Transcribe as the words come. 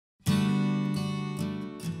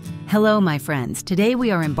Hello, my friends. Today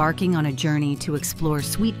we are embarking on a journey to explore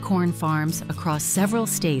sweet corn farms across several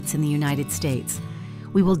states in the United States.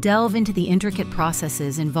 We will delve into the intricate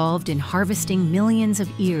processes involved in harvesting millions of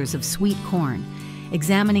ears of sweet corn,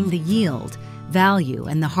 examining the yield, value,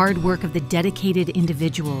 and the hard work of the dedicated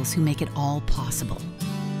individuals who make it all possible.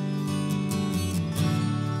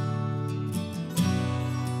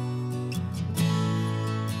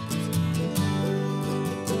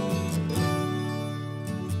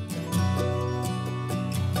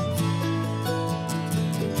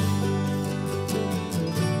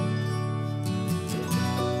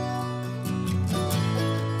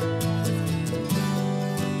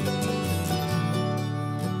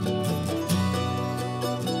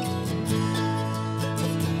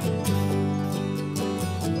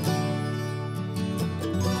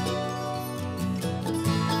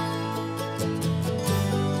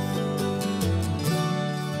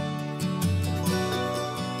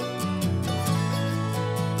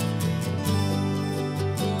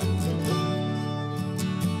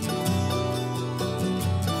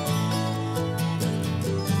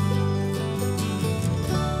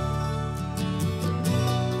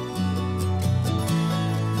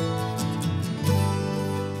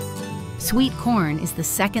 Sweet corn is the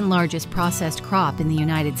second largest processed crop in the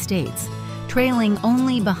United States, trailing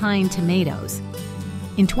only behind tomatoes.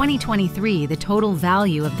 In 2023, the total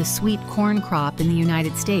value of the sweet corn crop in the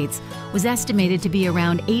United States was estimated to be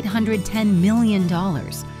around $810 million,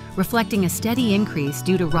 reflecting a steady increase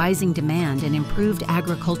due to rising demand and improved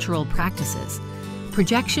agricultural practices.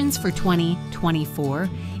 Projections for 2024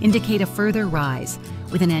 indicate a further rise,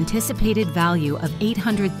 with an anticipated value of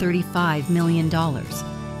 $835 million.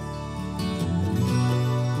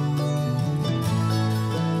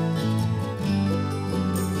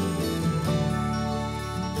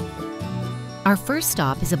 Our first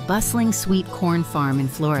stop is a bustling sweet corn farm in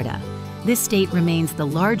Florida. This state remains the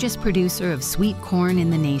largest producer of sweet corn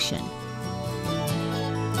in the nation.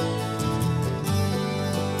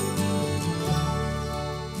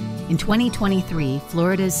 In 2023,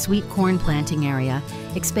 Florida's sweet corn planting area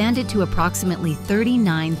expanded to approximately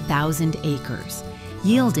 39,000 acres,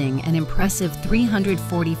 yielding an impressive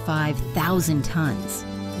 345,000 tons.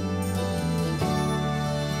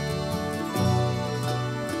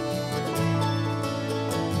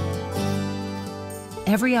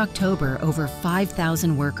 Every October, over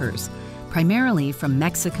 5,000 workers, primarily from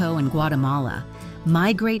Mexico and Guatemala,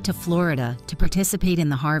 migrate to Florida to participate in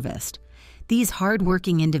the harvest. These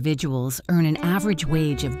hardworking individuals earn an average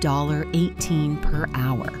wage of $18 per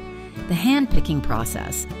hour. The hand-picking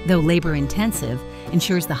process, though labor-intensive,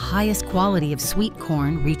 ensures the highest quality of sweet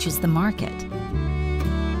corn reaches the market.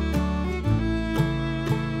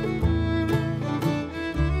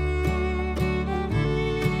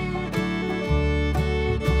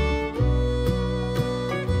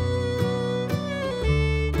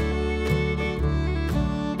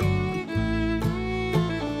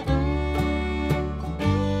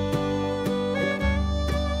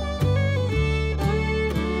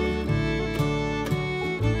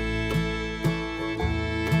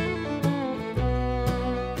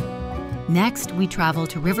 Next, we travel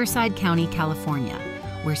to Riverside County, California,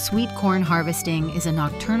 where sweet corn harvesting is a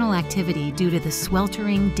nocturnal activity due to the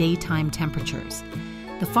sweltering daytime temperatures.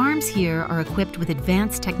 The farms here are equipped with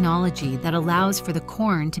advanced technology that allows for the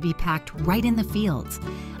corn to be packed right in the fields,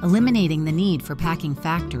 eliminating the need for packing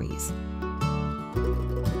factories.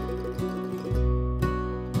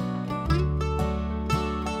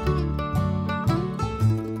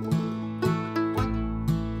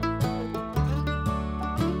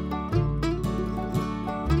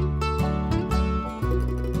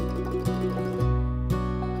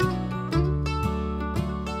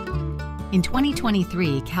 In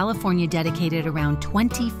 2023, California dedicated around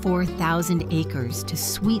 24,000 acres to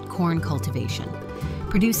sweet corn cultivation,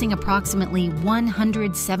 producing approximately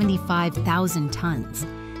 175,000 tons.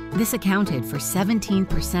 This accounted for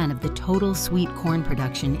 17% of the total sweet corn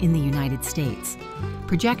production in the United States.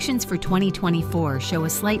 Projections for 2024 show a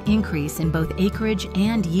slight increase in both acreage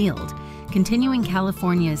and yield, continuing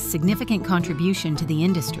California's significant contribution to the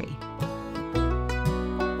industry.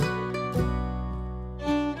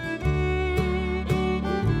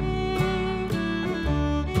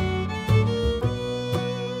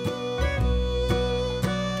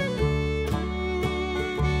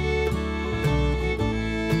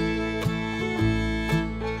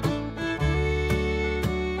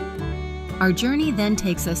 Our journey then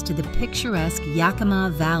takes us to the picturesque Yakima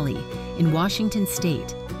Valley in Washington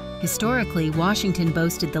State. Historically, Washington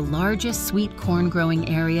boasted the largest sweet corn growing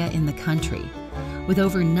area in the country, with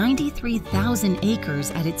over 93,000 acres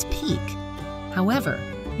at its peak. However,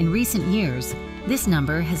 In recent years, this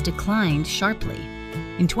number has declined sharply.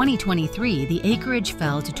 In 2023, the acreage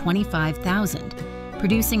fell to 25,000,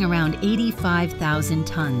 producing around 85,000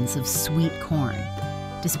 tons of sweet corn.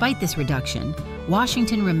 Despite this reduction,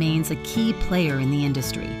 Washington remains a key player in the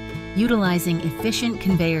industry, utilizing efficient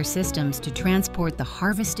conveyor systems to transport the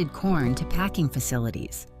harvested corn to packing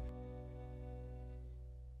facilities.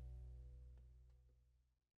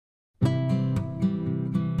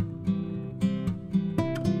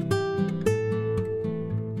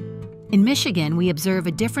 In Michigan, we observe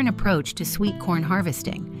a different approach to sweet corn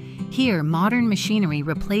harvesting. Here, modern machinery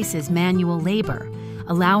replaces manual labor,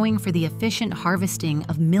 allowing for the efficient harvesting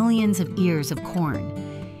of millions of ears of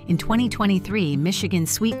corn. In 2023,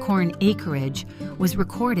 Michigan's sweet corn acreage was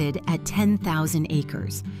recorded at 10,000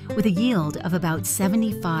 acres, with a yield of about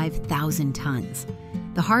 75,000 tons.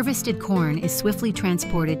 The harvested corn is swiftly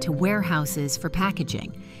transported to warehouses for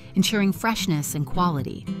packaging, ensuring freshness and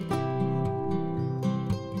quality.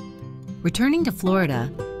 Returning to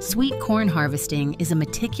Florida, sweet corn harvesting is a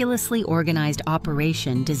meticulously organized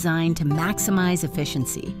operation designed to maximize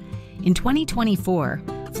efficiency. In 2024,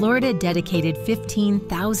 Florida dedicated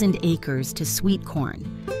 15,000 acres to sweet corn,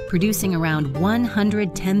 producing around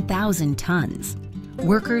 110,000 tons.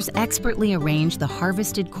 Workers expertly arrange the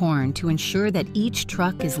harvested corn to ensure that each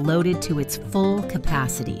truck is loaded to its full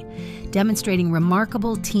capacity, demonstrating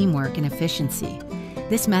remarkable teamwork and efficiency.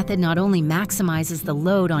 This method not only maximizes the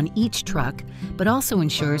load on each truck, but also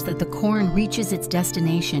ensures that the corn reaches its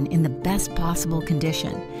destination in the best possible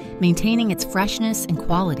condition, maintaining its freshness and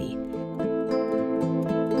quality.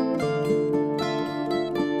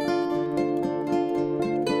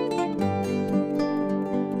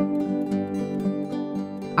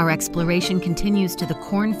 Our exploration continues to the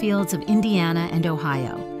cornfields of Indiana and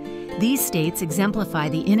Ohio. These states exemplify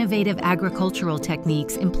the innovative agricultural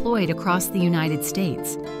techniques employed across the United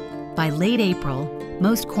States. By late April,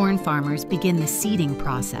 most corn farmers begin the seeding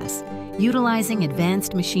process, utilizing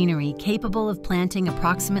advanced machinery capable of planting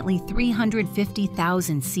approximately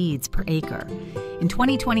 350,000 seeds per acre. In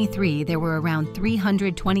 2023, there were around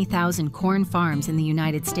 320,000 corn farms in the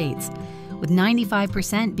United States, with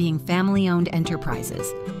 95% being family-owned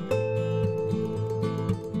enterprises.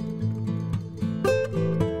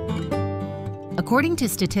 According to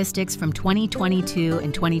statistics from 2022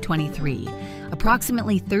 and 2023,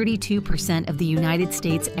 approximately 32% of the United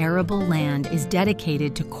States' arable land is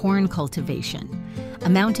dedicated to corn cultivation,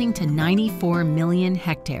 amounting to 94 million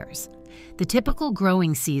hectares. The typical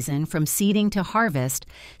growing season from seeding to harvest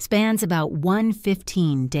spans about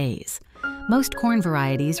 115 days. Most corn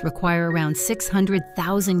varieties require around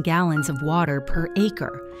 600,000 gallons of water per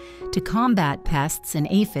acre. To combat pests and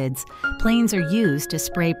aphids, planes are used to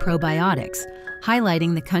spray probiotics,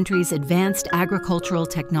 highlighting the country's advanced agricultural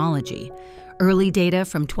technology. Early data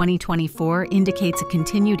from 2024 indicates a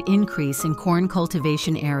continued increase in corn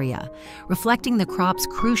cultivation area, reflecting the crop's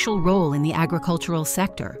crucial role in the agricultural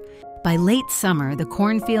sector. By late summer, the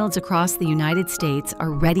cornfields across the United States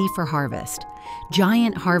are ready for harvest.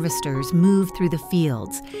 Giant harvesters move through the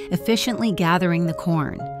fields, efficiently gathering the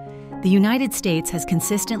corn. The United States has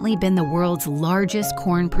consistently been the world's largest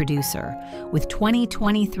corn producer, with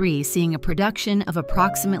 2023 seeing a production of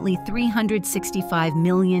approximately 365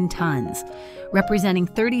 million tons, representing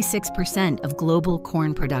 36% of global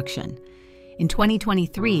corn production. In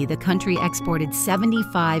 2023, the country exported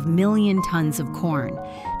 75 million tons of corn,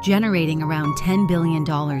 generating around $10 billion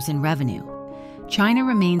in revenue. China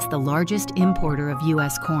remains the largest importer of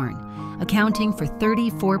U.S. corn, accounting for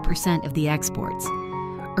 34% of the exports.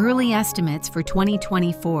 Early estimates for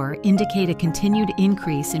 2024 indicate a continued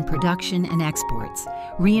increase in production and exports,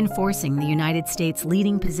 reinforcing the United States'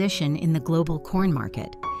 leading position in the global corn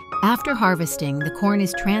market. After harvesting, the corn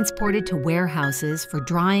is transported to warehouses for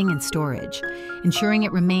drying and storage, ensuring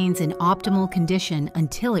it remains in optimal condition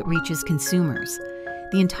until it reaches consumers.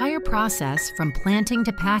 The entire process, from planting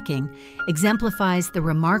to packing, exemplifies the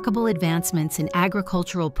remarkable advancements in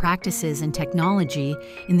agricultural practices and technology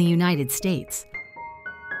in the United States.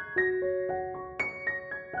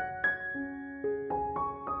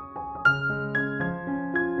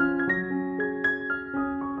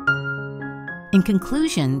 In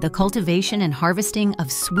conclusion, the cultivation and harvesting of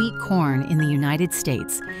sweet corn in the United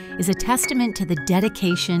States is a testament to the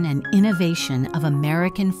dedication and innovation of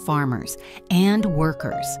American farmers and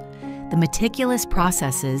workers. The meticulous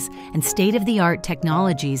processes and state-of-the-art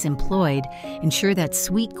technologies employed ensure that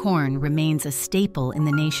sweet corn remains a staple in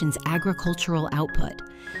the nation's agricultural output.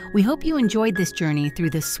 We hope you enjoyed this journey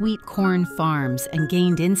through the sweet corn farms and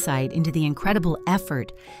gained insight into the incredible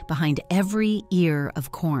effort behind every ear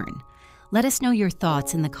of corn. Let us know your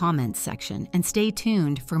thoughts in the comments section and stay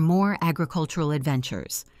tuned for more agricultural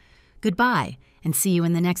adventures. Goodbye, and see you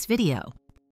in the next video.